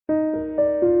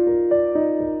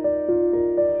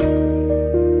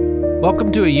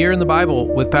Welcome to A Year in the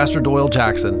Bible with Pastor Doyle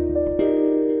Jackson.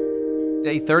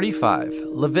 Day 35,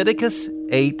 Leviticus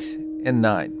 8 and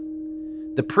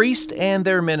 9. The priest and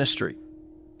their ministry.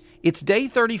 It's day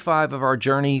 35 of our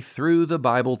journey through the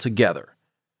Bible together.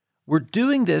 We're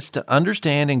doing this to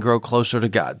understand and grow closer to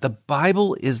God. The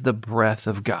Bible is the breath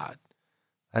of God.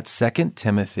 That's 2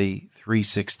 Timothy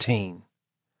 3:16.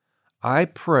 I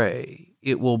pray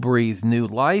it will breathe new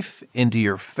life into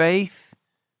your faith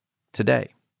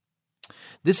today.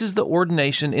 This is the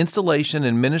ordination, installation,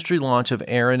 and ministry launch of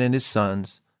Aaron and his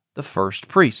sons, the first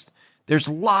priest. There's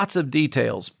lots of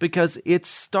details because it's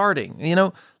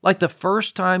starting. Like the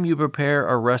first time you prepare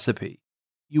a recipe,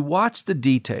 you watch the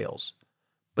details,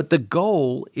 but the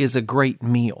goal is a great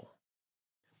meal.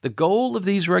 The goal of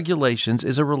these regulations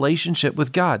is a relationship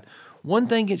with God. One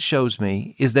thing it shows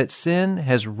me is that sin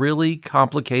has really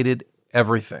complicated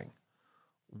everything.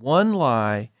 One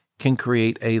lie can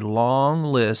create a long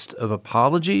list of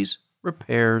apologies,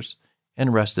 repairs,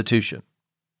 and restitution.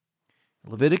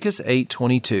 Leviticus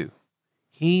 8:22.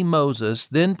 He, Moses,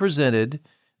 then presented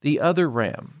the other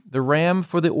ram, the ram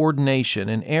for the ordination,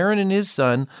 and Aaron and his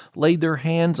son laid their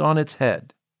hands on its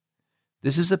head.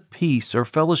 This is a peace or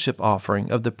fellowship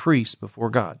offering of the priests before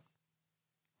God.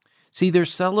 See, they're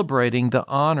celebrating the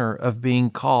honor of being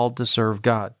called to serve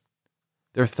God.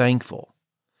 They're thankful.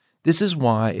 This is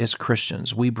why, as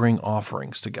Christians, we bring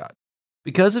offerings to God.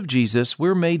 Because of Jesus,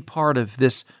 we're made part of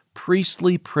this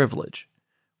priestly privilege.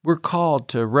 We're called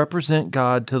to represent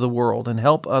God to the world and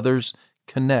help others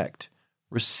connect,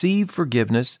 receive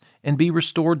forgiveness, and be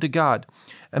restored to God.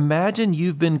 Imagine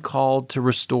you've been called to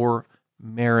restore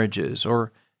marriages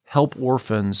or help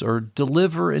orphans or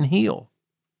deliver and heal.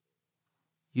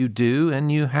 You do,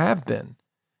 and you have been.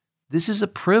 This is a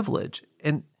privilege,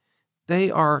 and they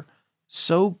are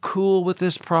so cool with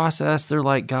this process. They're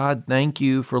like, God, thank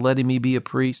you for letting me be a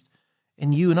priest.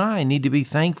 And you and I need to be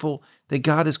thankful that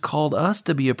God has called us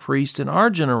to be a priest in our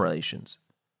generations.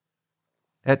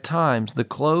 At times, the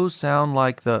clothes sound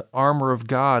like the armor of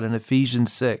God in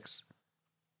Ephesians 6.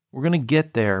 We're going to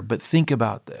get there, but think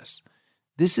about this.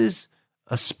 This is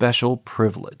a special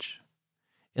privilege.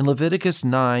 In Leviticus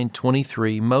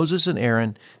 9:23, Moses and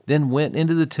Aaron then went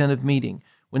into the tent of meeting.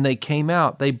 When they came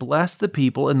out, they blessed the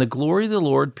people, and the glory of the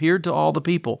Lord appeared to all the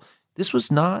people. This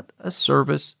was not a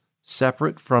service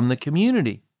separate from the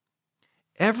community.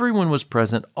 Everyone was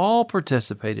present, all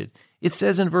participated. It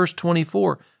says in verse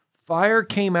 24, fire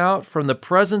came out from the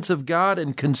presence of God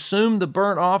and consumed the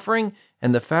burnt offering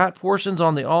and the fat portions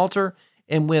on the altar.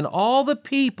 And when all the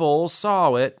people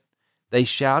saw it, they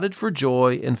shouted for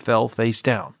joy and fell face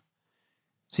down.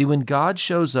 See, when God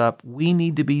shows up, we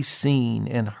need to be seen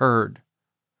and heard.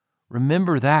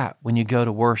 Remember that when you go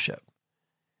to worship.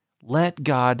 Let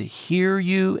God hear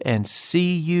you and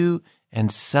see you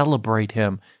and celebrate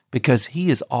Him because He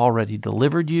has already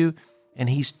delivered you and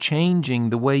He's changing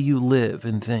the way you live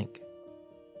and think.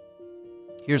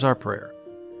 Here's our prayer.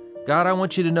 God, I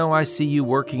want you to know I see you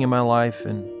working in my life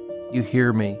and you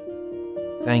hear me.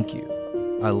 Thank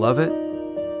you. I love it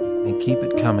and keep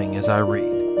it coming as I read.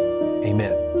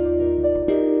 Amen.